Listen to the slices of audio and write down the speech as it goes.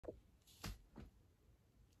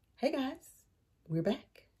Hey guys, we're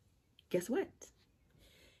back. Guess what?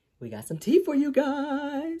 We got some tea for you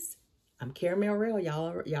guys. I'm Caramel Rel.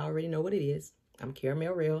 Y'all already know what it is. I'm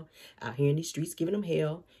Caramel Rel, out here in these streets giving them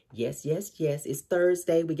hell. Yes, yes, yes. It's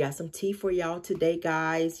Thursday. We got some tea for y'all today,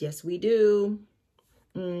 guys. Yes, we do.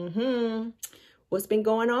 What's been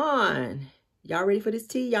going on? Y'all ready for this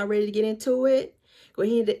tea? Y'all ready to get into it? Go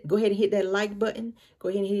ahead and hit that like button. Go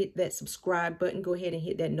ahead and hit that subscribe button. Go ahead and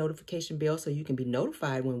hit that notification bell so you can be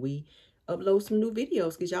notified when we upload some new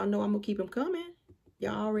videos, because y'all know I'm going to keep them coming.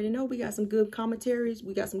 Y'all already know we got some good commentaries.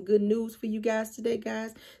 We got some good news for you guys today,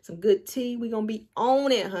 guys. Some good tea. We're going to be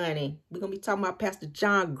on it, honey. We're going to be talking about Pastor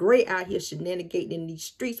John Gray out here shenanigating in these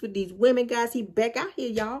streets with these women, guys. He back out here,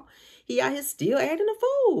 y'all. He out here still acting a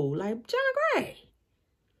fool like John Gray.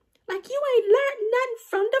 Like you ain't learned nothing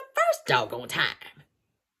from the first doggone time.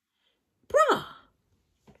 Bruh,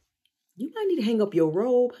 you might need to hang up your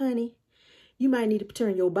robe, honey. You might need to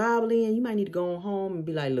turn your Bible in. You might need to go home and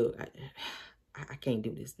be like, look, I can't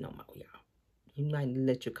do this no more, y'all. You might need to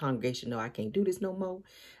let your congregation know I can't do this no more.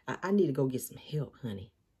 I need to go get some help,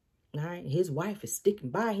 honey. All right? His wife is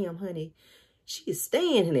sticking by him, honey. She is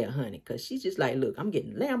staying there, honey, because she's just like, look, I'm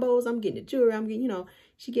getting Lambos, I'm getting the jewelry, I'm getting,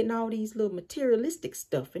 she getting all these little materialistic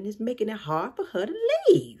stuff, and it's making it hard for her to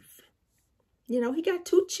leave. He got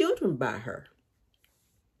 2 children by her.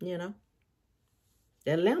 That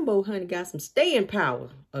Lambo, honey, got some staying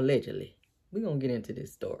power, allegedly. We're going to get into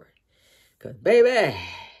this story. Because, baby.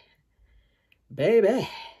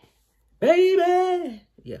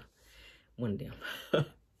 Yeah, one of them.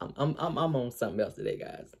 I'm on something else today,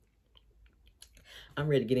 guys. I'm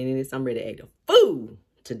ready to get into this. I'm ready to act a fool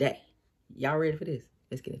today. Y'all ready for this?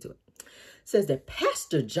 Let's get into it. Says that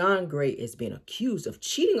Pastor John Gray is being accused of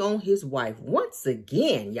cheating on his wife once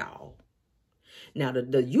again, y'all. Now, the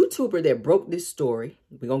YouTuber that broke this story,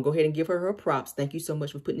 we're going to go ahead and give her props. Thank you so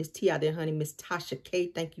much for putting this tea out there, honey. Miss Tasha K,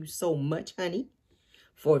 thank you so much, honey,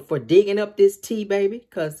 for digging up this tea, baby.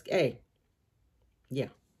 Because, hey, yeah.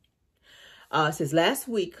 It says last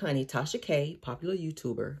week, honey, Tasha K, popular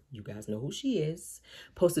YouTuber, you guys know who she is,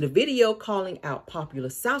 posted a video calling out popular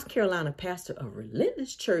South Carolina pastor of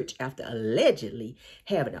Relentless Church after allegedly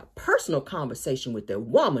having a personal conversation with a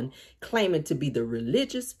woman claiming to be the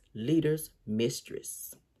religious leader's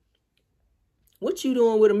mistress. What you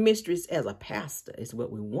doing with a mistress as a pastor is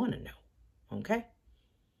what we want to know, okay?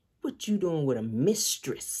 What you doing with a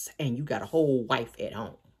mistress and you got a whole wife at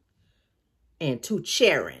home and 2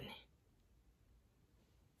 children?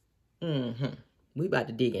 We about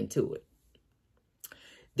to dig into it.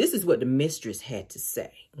 This is what the mistress had to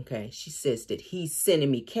say, okay? She says that he's sending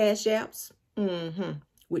me cash apps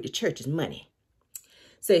with the church's money.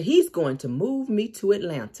 Said he's going to move me to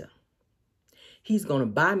Atlanta. He's going to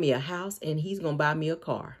buy me a house and he's going to buy me a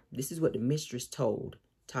car. This is what the mistress told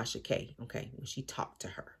Tasha K, okay, when she talked to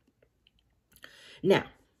her. Now,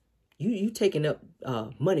 you taking up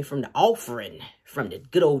money from the offering from the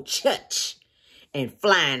good old church and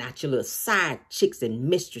flying out your little side chicks and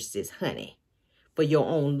mistresses, honey, for your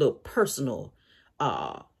own little personal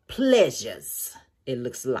pleasures, it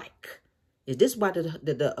looks like. Is this why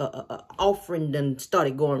the offering done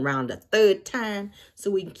started going around the 3rd time?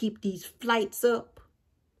 So we can keep these flights up?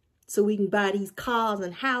 So we can buy these cars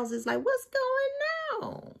and houses? Like, what's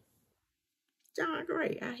going on? John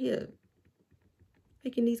Gray out here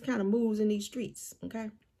making these kind of moves in these streets, okay?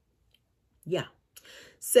 Yeah.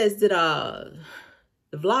 Says that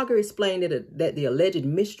the vlogger explained that the alleged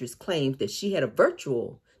mistress claims that she had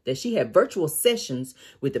virtual sessions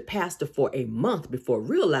with the pastor for a month before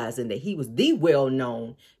realizing that he was the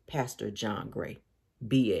well-known Pastor John Gray.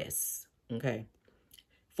 BS. Okay.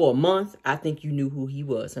 For a month, I think you knew who he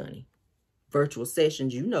was, honey. Virtual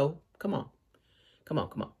sessions, Come on.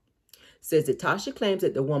 Says that Tasha claims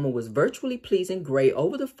that the woman was virtually pleasing Gray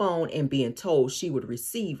over the phone and being told she would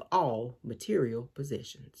receive all material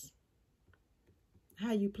possessions.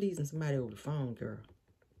 How you pleasing somebody over the phone, girl?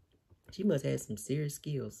 She must have some serious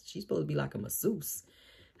skills. She's supposed to be like a masseuse.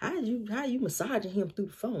 How you massaging him through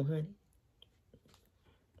the phone, honey?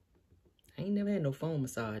 I ain't never had no phone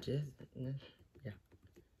massage. Yeah, I ain't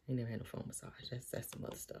never had no phone massage. That's some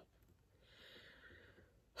other stuff.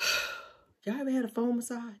 Y'all ever had a phone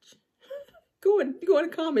massage? Go in the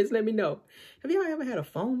comments, let me know. Have y'all ever had a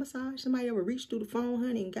phone massage? Somebody ever reached through the phone,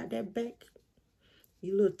 honey, and got that back?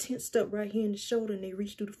 You little tensed up right here in the shoulder, and they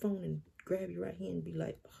reach through the phone and grab you right here and be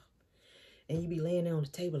like, oh. And you be laying there on the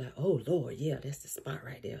table like, oh, Lord, yeah, that's the spot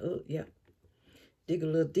right there. Oh, yeah. Dig a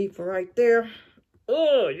little deeper right there.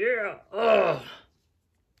 Oh, yeah.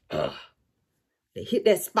 They hit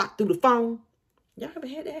that spot through the phone. Y'all ever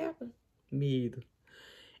had that happen? Me either.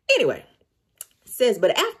 Anyway, Says,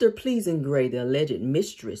 but after pleasing Gray, the alleged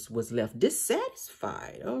mistress was left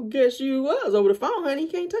dissatisfied. Oh, guess you was over the phone, honey.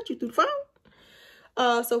 He can't touch you through the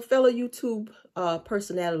phone. So fellow YouTube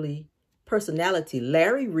personality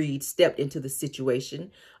Larry Reed stepped into the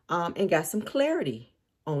situation and got some clarity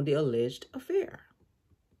on the alleged affair.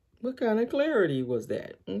 What kind of clarity was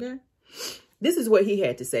that? Okay. This is what he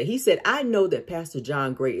had to say. He said, I know that Pastor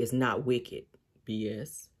John Gray is not wicked.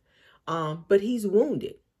 BS. But he's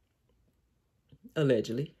wounded.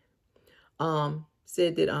 Allegedly.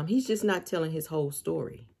 Said that he's just not telling his whole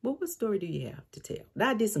story. Well, what story do you have to tell? Now,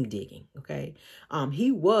 I did some digging, okay?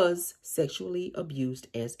 He was sexually abused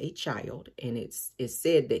as a child, and it's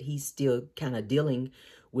said that he's still kind of dealing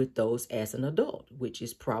with those as an adult, which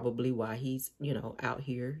is probably why he's, you know, out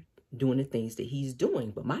here doing the things that he's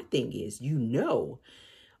doing. But my thing is, you know,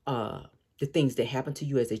 the things that happened to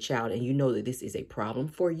you as a child, and you know that this is a problem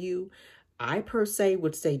for you. I per se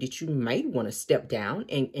would say that you may want to step down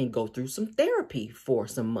and go through some therapy for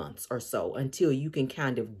some months or so until you can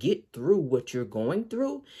kind of get through what you're going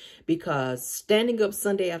through, because standing up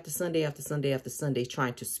Sunday after Sunday after Sunday after Sunday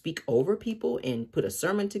trying to speak over people and put a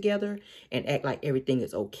sermon together and act like everything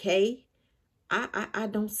is okay, I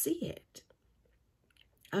don't see it.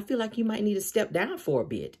 I feel like you might need to step down for a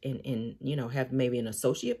bit and you know, have maybe an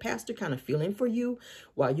associate pastor kind of fill in for you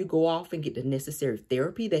while you go off and get the necessary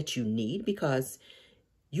therapy that you need, because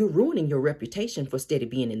you're ruining your reputation for steady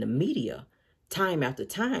being in the media time after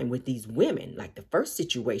time with these women. Like the first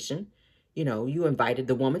situation, you know, you invited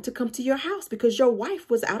the woman to come to your house because your wife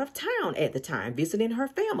was out of town at the time visiting her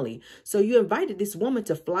family. So you invited this woman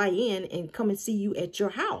to fly in and come and see you at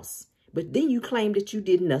your house. But then you claimed that you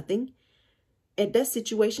did nothing at that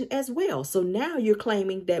situation as well. So now you're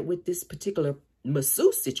claiming that with this particular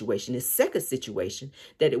masseuse situation, this second situation,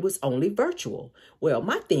 that it was only virtual. Well,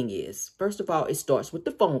 my thing is, first of all, it starts with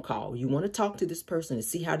the phone call. You want to talk to this person and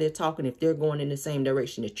see how they're talking, if they're going in the same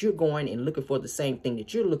direction that you're going and looking for the same thing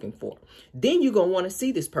that you're looking for. Then you're going to want to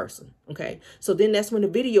see this person, okay? So then that's when the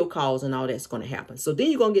video calls and all that's going to happen. So then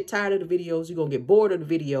you're going to get tired of the videos. You're going to get bored of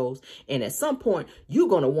the videos. And at some point, you're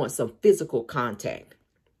going to want some physical contact.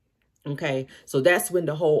 Okay, so that's when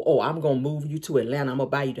the whole, oh, I'm going to move you to Atlanta. I'm going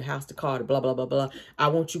to buy you the house, the car, the blah, blah, blah, blah. I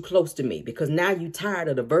want you close to me, because now you're tired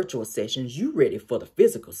of the virtual sessions. You ready for the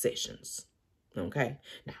physical sessions. Okay,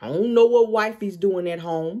 now I don't know what wifey's doing at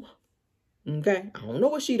home. Okay, I don't know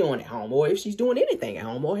what she's doing at home, or if she's doing anything at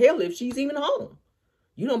home, or hell, if she's even home.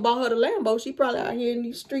 You done bought her the Lambo. She probably out here in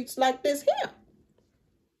these streets like this here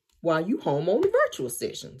while you home on the virtual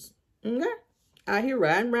sessions. Okay, out here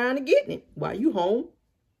riding around and getting it while you home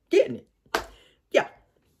getting it. Yeah.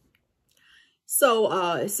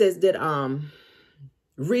 So it says that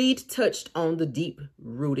Reed touched on the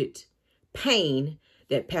deep-rooted pain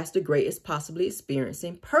that Pastor Gray is possibly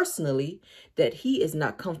experiencing personally that he is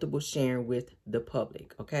not comfortable sharing with the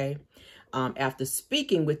public, okay? After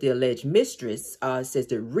speaking with the alleged mistress, it says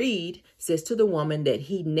that Reed says to the woman that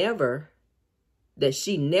she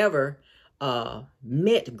never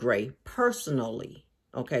met Gray personally.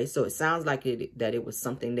 Okay, so it sounds like it was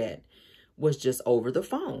something that was just over the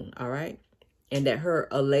phone, all right? And that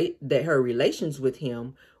her relations with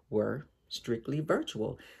him were strictly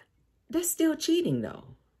virtual. That's still cheating, though.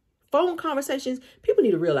 Phone conversations, people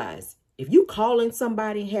need to realize, if you calling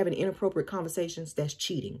somebody and having inappropriate conversations, that's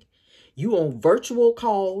cheating. You on virtual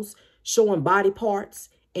calls, showing body parts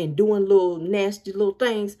and doing little nasty little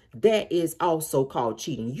things, that is also called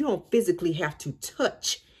cheating. You don't physically have to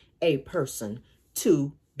touch a person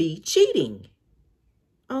to be cheating.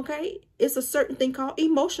 Okay? It's a certain thing called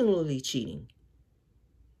emotionally cheating.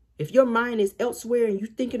 If your mind is elsewhere and you're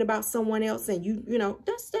thinking about someone else and you know,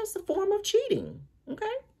 that's a form of cheating.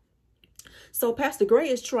 Okay? So Pastor Gray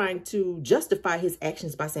is trying to justify his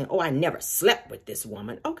actions by saying, oh, I never slept with this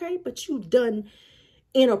woman. Okay, but you've done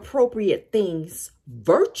inappropriate things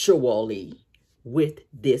virtually with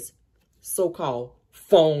this so-called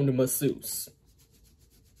phone masseuse,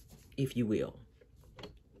 if you will.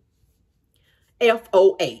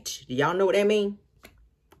 F-O-H. Do y'all know what that means?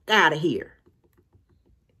 Out of here.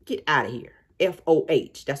 Get out of here.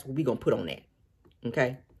 F-O-H. That's what we're going to put on that.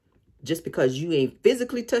 Okay? Just because you ain't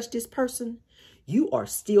physically touched this person, you are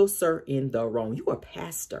still, sir, in the wrong. You are a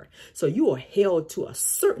pastor. So you are held to a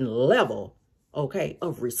certain level, okay,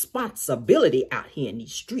 of responsibility out here in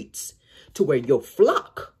these streets to where your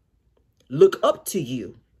flock look up to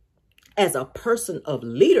you as a person of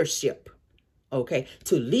leadership, okay,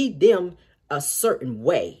 to lead them a certain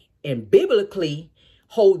way and biblically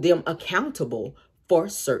hold them accountable for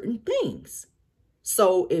certain things.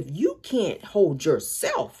 So if you can't hold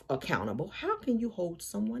yourself accountable, how can you hold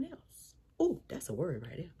someone else? Oh, that's a word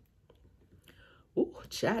right there. Ooh,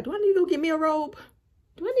 child, do I need to go get me a robe?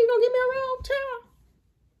 Do I need to go get me a robe, child?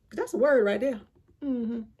 That's a word right there.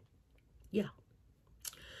 Yeah.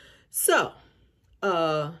 So,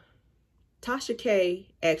 Tasha K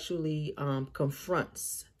actually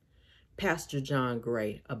confronts Pastor John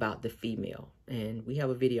Gray about the female. And we have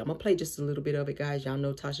a video. I'm going to play just a little bit of it, guys. Y'all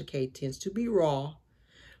know Tasha K tends to be raw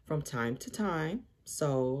from time to time.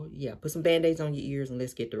 So, yeah, put some Band-Aids on your ears and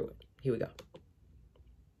let's get through it. Here we go.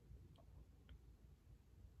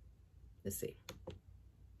 Let's see.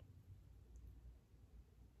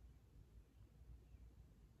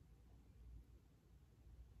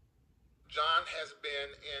 John has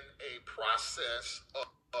been in a process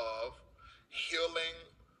of healing,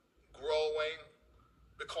 growing,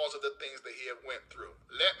 because of the things that he had went through.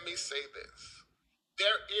 Let me say this.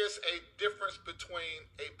 There is a difference between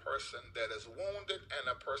a person that is wounded and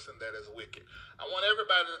a person that is wicked. I want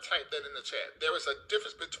everybody to type that in the chat. There is a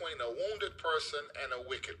difference between a wounded person and a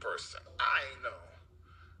wicked person. I know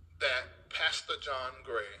that Pastor John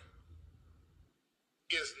Gray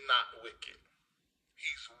is not wicked.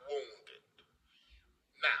 He's wounded.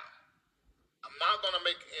 Now, I'm not going to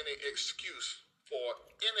make any excuse for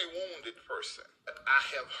any wounded person. I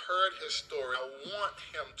have heard his story. I want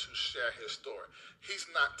him to share his story. He's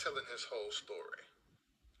not telling his whole story.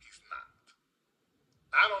 He's not.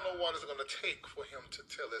 I don't know what it's going to take for him to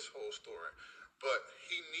tell his whole story, but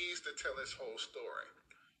he needs to tell his whole story.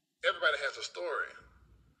 Everybody has a story.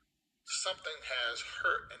 Something has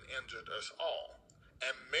hurt and injured us all,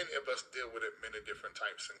 and many of us deal with it many different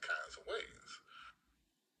types and kinds of ways.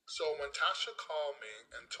 So when Tasha called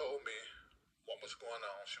me and told me what was going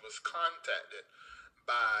on, she was contacted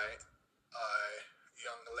by a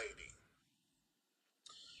young lady.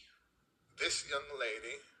 This young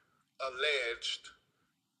lady alleged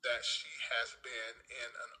that she has been in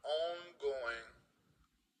an ongoing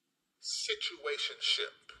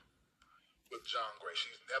situationship with John Gray.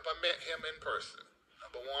 She's never met him in person.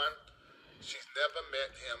 Number one, she's never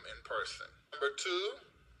met him in person. Number two,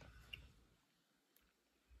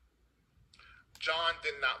 John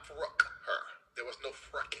did not fruck her. There was no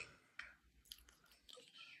frucking.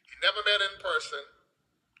 He never met in person,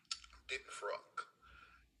 didn't fruck.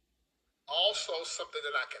 Also, something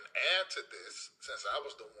that I can add to this, since I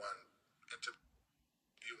was the one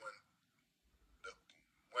interviewing the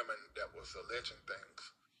women that was alleging things,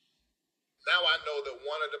 now I know that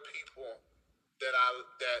one of the people that I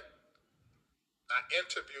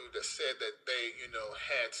interviewed that said that they,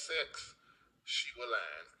 had sex, she was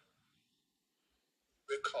lying.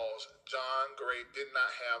 Because John Gray did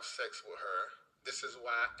not have sex with her. This is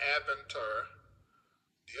why Aventer,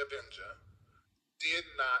 the Avenger, did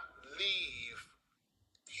not leave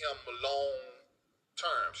him long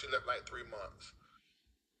term. She left like 3 months.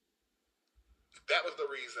 That was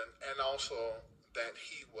the reason, and also that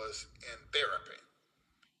he was in therapy.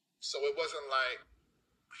 So it wasn't like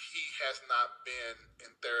he has not been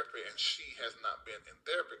in therapy and she has not been in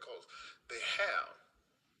therapy, because they have.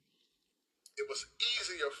 It was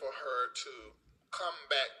easier for her to come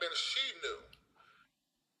back, but she knew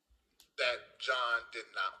that John did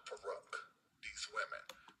not fruck these women.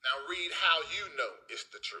 Now read how you know it's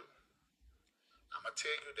the truth. I'm going to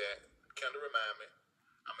tell you that. Kendall, remind me.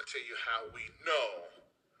 I'm going to tell you how we know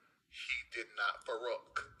he did not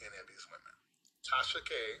fruck any of these women. Tasha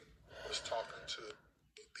K was talking to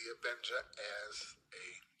the Avenger as a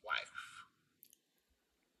wife.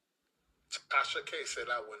 Tasha K said,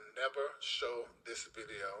 I would never show this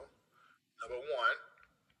video. Number one,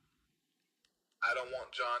 I don't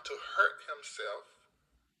want John to hurt himself.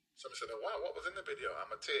 Somebody said, wow, what was in the video? I'm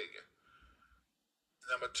going to tell you.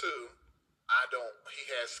 Number two, he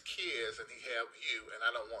has kids and he have you, and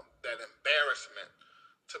I don't want that embarrassment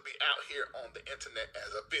to be out here on the internet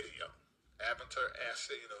as a video. Aventer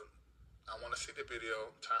asked her, I want to see the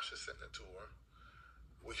video. Tasha sent it to her.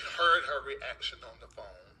 We heard her reaction on the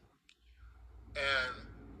phone. And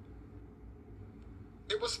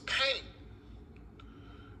it was pain,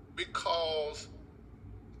 because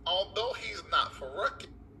although he's not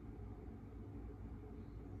frucking,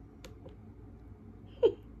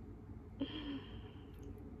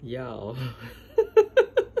 y'all,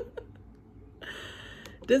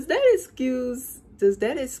 does that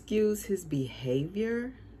excuse his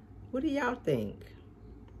behavior? What do y'all think?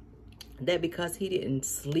 That because he didn't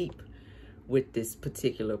sleep with this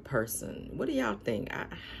particular person? What do y'all think? I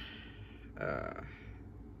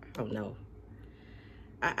don't know.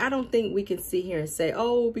 I don't think we can sit here and say,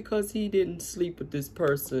 oh, because he didn't sleep with this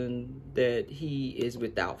person, that he is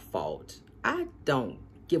without fault. I don't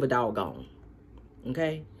give a doggone.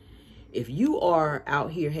 Okay? If you are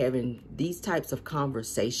out here having these types of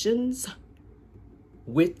conversations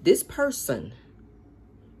with this person,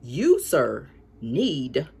 you, sir,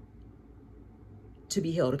 need to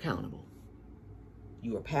be held accountable.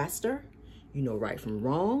 You're a pastor. You know right from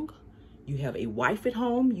wrong. You have a wife at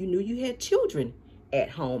home. You knew you had children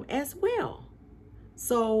at home as well.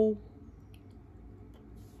 So,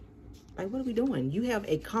 like, what are we doing? You have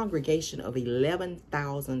a congregation of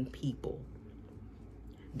 11,000 people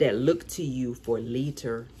that look to you for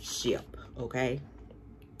leadership, okay?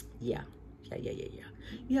 Yeah.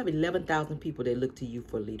 You have 11,000 people that look to you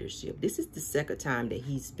for leadership. This is the second time that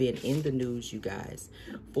he's been in the news, you guys,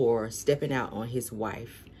 for stepping out on his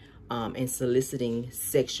wife and soliciting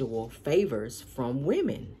sexual favors from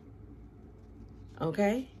women,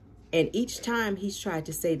 okay? And each time he's tried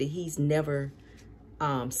to say that he's never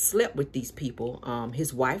slept with these people.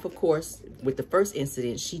 His wife, of course, with the first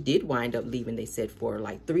incident, she did wind up leaving, they said, for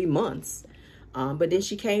like 3 months. But then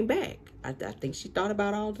she came back. I think she thought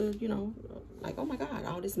about all the, you know, like, oh my God,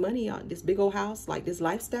 all this money, this big old house, like this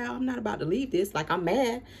lifestyle. I'm not about to leave this. Like, I'm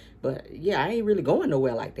mad. But yeah, I ain't really going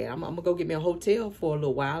nowhere like that. I'm going to go get me a hotel for a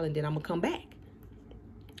little while and then I'm going to come back.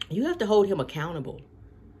 You have to hold him accountable.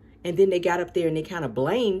 And then they got up there and they kind of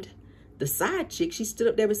blamed the side chick. She stood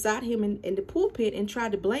up there beside him in the pulpit and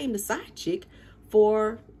tried to blame the side chick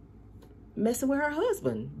for messing with her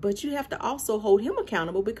husband. But you have to also hold him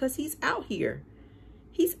accountable because he's out here.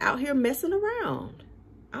 He's out here messing around.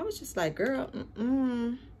 I was just like, girl,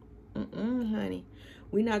 honey.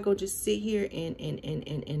 We're not going to just sit here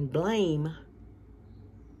and blame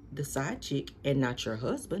the side chick and not your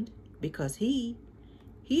husband, because he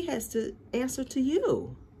has to answer to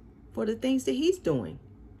you for the things that he's doing.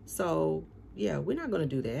 So, yeah, we're not going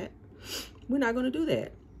to do that. We're not going to do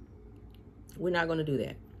that. We're not going to do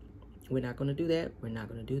that. We're not going to do that. We're not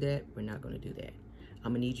going to do that. We're not going to do that.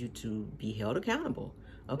 I'm going to need you to be held accountable.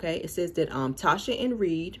 Okay, it says that Tasha and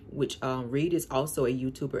Reed, which Reed is also a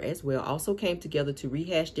YouTuber as well, also came together to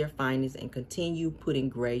rehash their findings and continue putting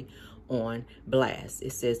Gray on blast.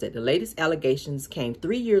 It says that the latest allegations came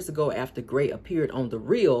 3 years ago after Gray appeared on The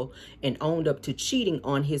Real and owned up to cheating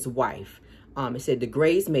on his wife. It said the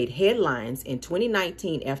Grays made headlines in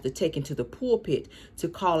 2019 after taking to the pulpit to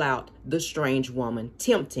call out the strange woman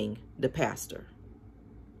tempting the pastor.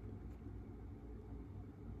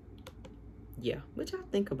 Yeah, what y'all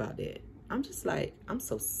think about that? I'm just like, I'm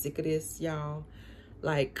so sick of this, y'all.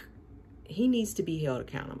 Like, he needs to be held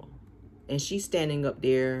accountable. And she's standing up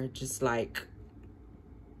there just like,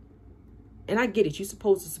 and I get it. You're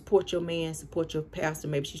supposed to support your man, support your pastor.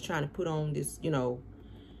 Maybe she's trying to put on this, you know,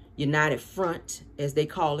 united front, as they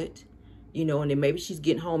call it. You know, and then maybe she's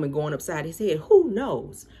getting home and going upside his head. Who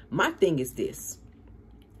knows? My thing is this.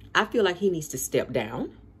 I feel like he needs to step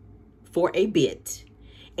down for a bit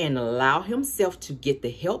and allow himself to get the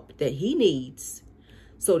help that he needs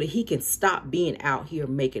so that he can stop being out here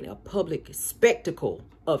making a public spectacle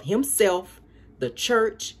of himself, the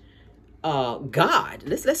church, God.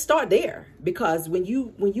 Let's start there, because when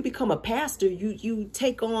you become a pastor, you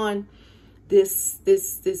take on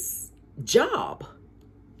this job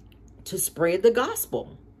to spread the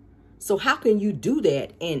gospel. So how can you do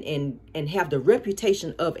that and have the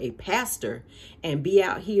reputation of a pastor and be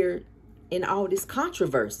out here in all this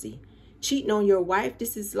controversy, cheating on your wife?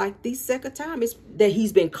 This is like the second time that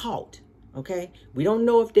he's been caught. Okay, we don't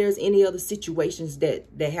know if there's any other situations that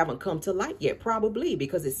haven't come to light yet. Probably,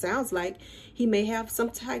 because it sounds like he may have some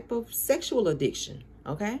type of sexual addiction.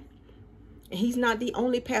 Okay, and he's not the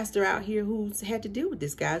only pastor out here who's had to deal with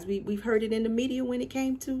this, guys. We've heard it in the media when it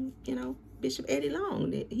came to, you know, Bishop Eddie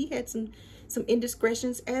Long. He had some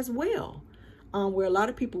indiscretions as well. Where a lot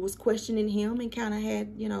of people was questioning him and kind of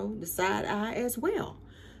had, you know, the side eye as well.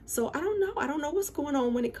 So I don't know. I don't know what's going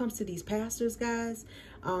on when it comes to these pastors, guys.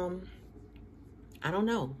 I don't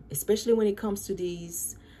know, especially when it comes to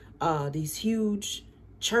these huge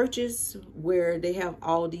churches where they have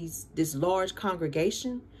all this large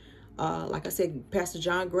congregation. Like I said, Pastor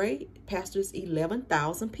John Gray pastors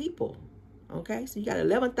 11,000 people. Okay, so you got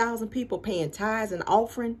 11,000 people paying tithes and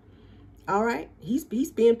offering. All right, he's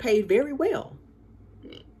being paid very well.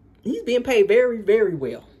 He's being paid very, very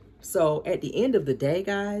well. So at the end of the day,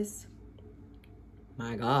 guys,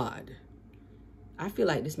 my God, I feel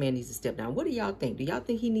like this man needs to step down. What do y'all think? Do y'all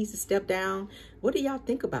think he needs to step down? What do y'all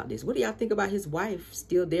think about this? What do y'all think about his wife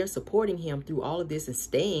still there supporting him through all of this and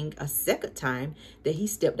staying a second time that he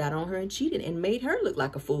stepped out on her and cheated and made her look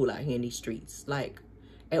like a fool out here in these streets? Like,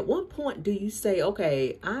 at what point do you say,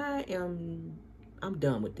 okay, I'm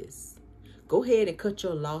done with this? Go ahead and cut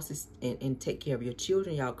your losses and take care of your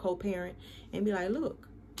children, y'all co-parent, and be like, look,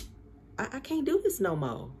 I can't do this no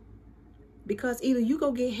more. Because either you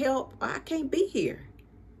go get help or I can't be here.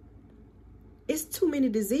 It's too many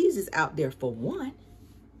diseases out there for one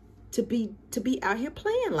to be out here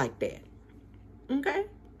playing like that. Okay?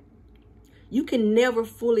 You can never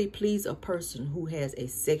fully please a person who has a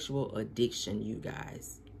sexual addiction, you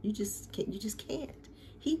guys. You just can't.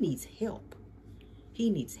 He needs help. He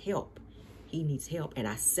needs help. He needs help. And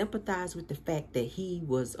I sympathize with the fact that he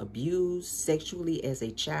was abused sexually as a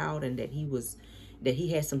child, and that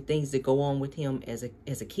he had some things that go on with him as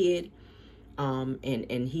a kid.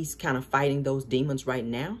 And he's kind of fighting those demons right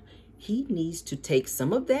now. He needs to take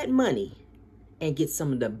some of that money and get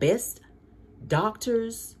some of the best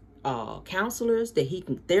doctors, counselors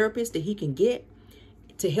therapists that he can get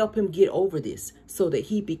to help him get over this, so that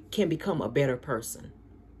he can become a better person,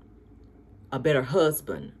 a better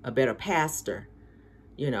husband, a better pastor,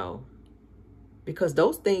 you know, because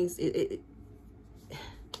those things, it's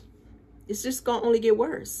just going to only get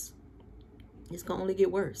worse. It's going to only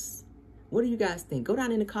get worse. What do you guys think? Go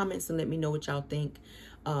down in the comments and let me know what y'all think.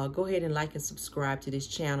 Go ahead and like and subscribe to this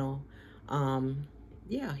channel.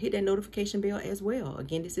 Yeah, hit that notification bell as well.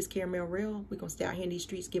 Again, this is Caramel Rel. We're going to stay out here in these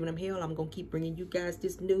streets giving them hell. I'm going to keep bringing you guys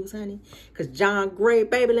this news, honey. Because John Gray,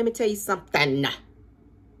 baby, let me tell you something.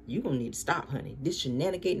 You're going to need to stop, honey. This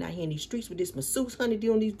shenanigating out here in these streets with this masseuse, honey,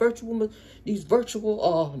 doing these virtual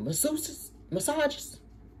massages.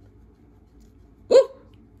 Woo!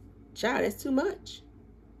 Child, that's too much.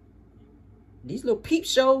 These little peep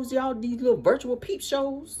shows, y'all, these little virtual peep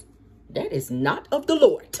shows, that is not of the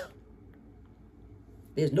Lord.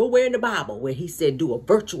 There's nowhere in the Bible where he said do a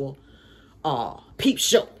virtual peep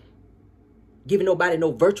show. Giving nobody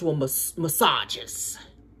no virtual massages.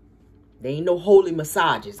 There ain't no holy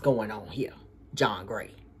massages going on here, John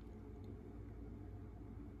Gray.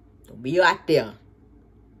 Don't be out there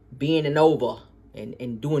bending over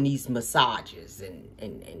and doing these massages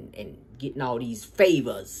and getting all these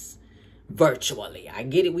favors virtually. I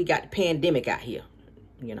get it. We got the pandemic out here.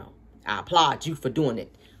 You know, I applaud you for doing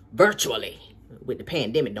it virtually. With the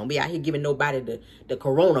pandemic, don't be out here giving nobody the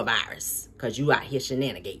coronavirus because you out here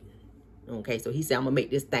shenanigating. Okay, so he said, I'm going to make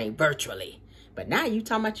this thing virtually. But now you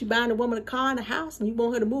talking about you buying a woman a car and a house and you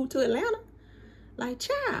want her to move to Atlanta? Like,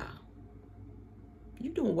 child,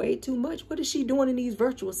 you doing way too much. What is she doing in these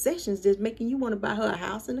virtual sessions that's making you want to buy her a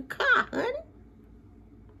house and a car, honey?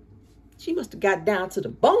 She must have got down to the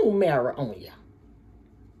bone marrow on you.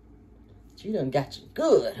 She done got you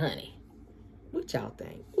good, honey. What y'all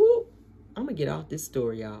think? Ooh. I'm going to get off this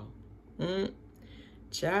story, y'all.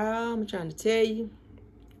 Child, I'm trying to tell you.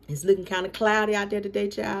 It's looking kind of cloudy out there today,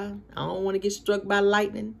 child. I don't want to get struck by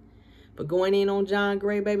lightning for going in on John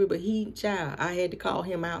Gray, baby. But child, I had to call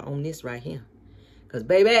him out on this right here. Because,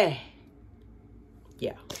 baby,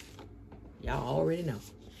 yeah. Y'all already know.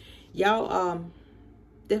 Y'all,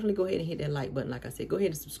 definitely go ahead and hit that like button. Like I said, go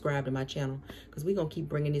ahead and subscribe to my channel. Because we're going to keep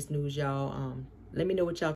bringing this news, y'all. Let me know what y'all